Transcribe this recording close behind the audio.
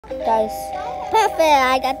Guys, perfect.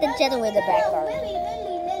 I got the generator back on.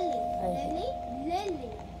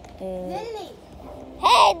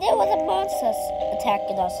 Hey, there was a monster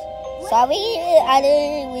attacking us. Sorry,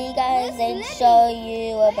 we guys didn't show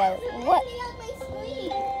you about what.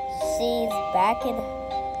 She's back in.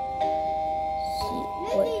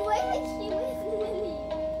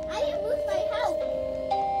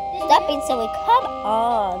 Stop being silly. Come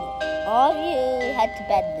on. All of you head to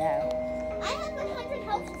bed now. I have 100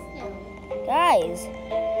 houses now. Guys.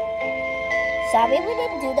 Sorry we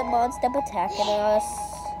didn't do the monster attacking us.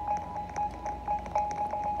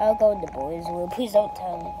 I'll go in the boys' room. Please don't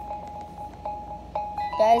tell me.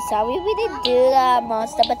 Guys, sorry we didn't do the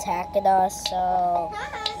monster attacking us. So,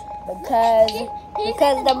 because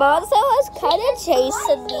the monster was kind of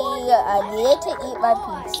chasing me. I needed to eat my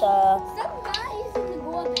pizza.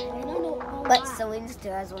 But Celine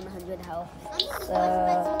still has 100 health. So,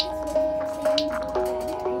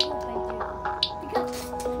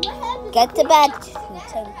 get to bed.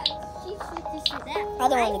 I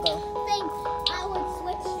don't want to go.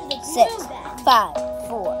 6, 5,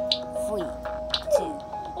 4, 3, 2.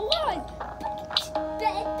 1.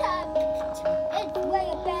 Bedtime. It's way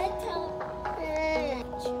a bedtime.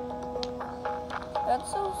 I'm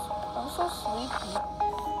so sleepy.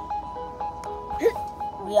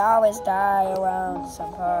 We always die around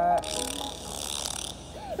some part.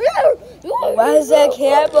 Why is that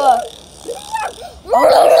camera? I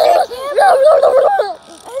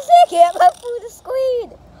see a camera through the screen.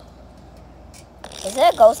 Is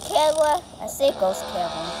that a ghost camera? I see a ghost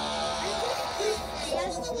camera.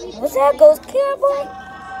 Was that a ghost camera?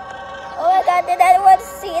 Oh my god, did anyone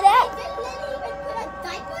see that?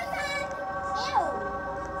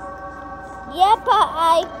 Yeah, but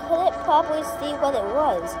I couldn't probably see what it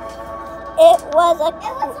was. It was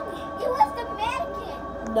the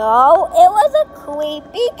mannequin. No, it was a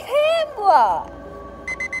creepy camera.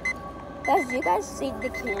 Guys, you guys see the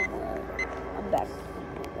camera? I'm back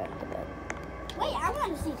to bed. Wait, I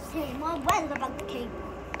want to see the camera. What about the camera?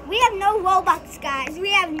 We have no Robux, guys.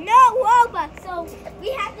 We have no Robux, so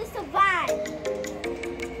we have to survive.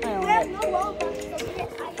 We have no Robux, so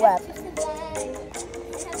I have to survive.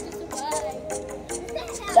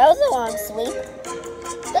 That was a long sleep.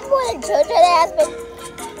 Good morning, children.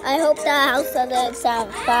 I hope the house doesn't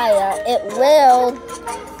sound fire. It will,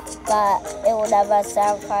 but it will never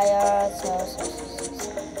sound fire. So.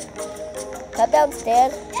 Come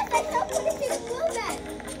downstairs. Yes, I helped put it to the blue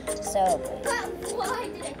bed. So. But why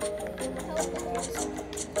did I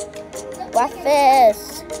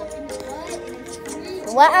Breakfast.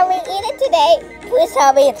 What are we eating today? Please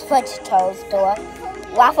tell me it's French toast or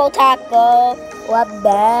waffle taco.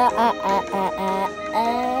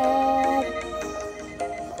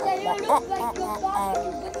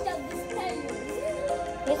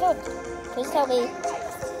 Please tell me.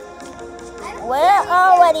 We're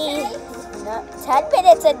already 10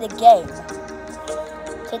 minutes in the game.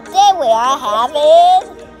 Today we are having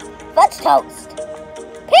French toast,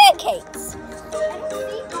 pancakes.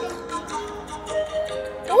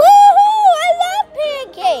 Woohoo! I love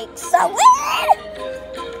pancakes. So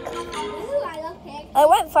I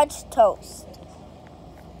want French toast.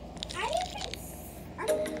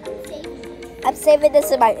 I'm saving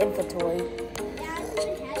this in my inventory.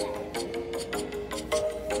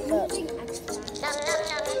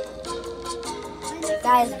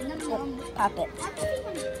 Guys, pop it.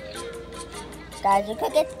 Guys, you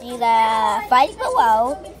could get these right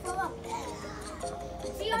below.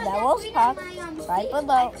 Melrose Park, right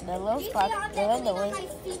below Melrose Park, Illinois.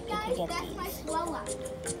 You can get these.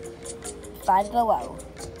 Right below.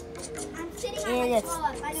 And it's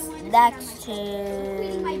next to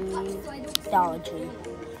Dollar Tree.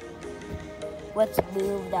 Let's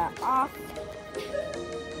move that off.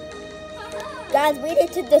 Guys, we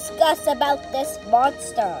need to discuss about this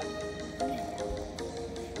monster.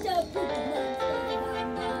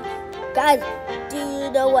 Guys, do you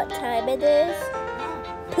know what time it is?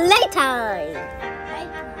 Playtime!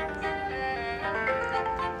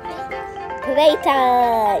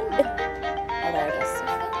 Playtime! Oh, there it is.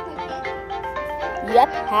 Yep,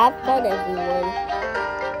 have fun, everyone.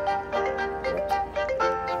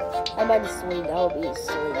 I'm on swing. I'll be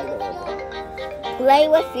swinging over. Play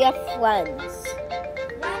with your friends.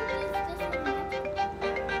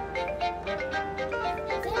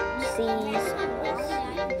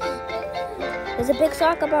 There's a big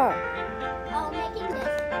soccer ball.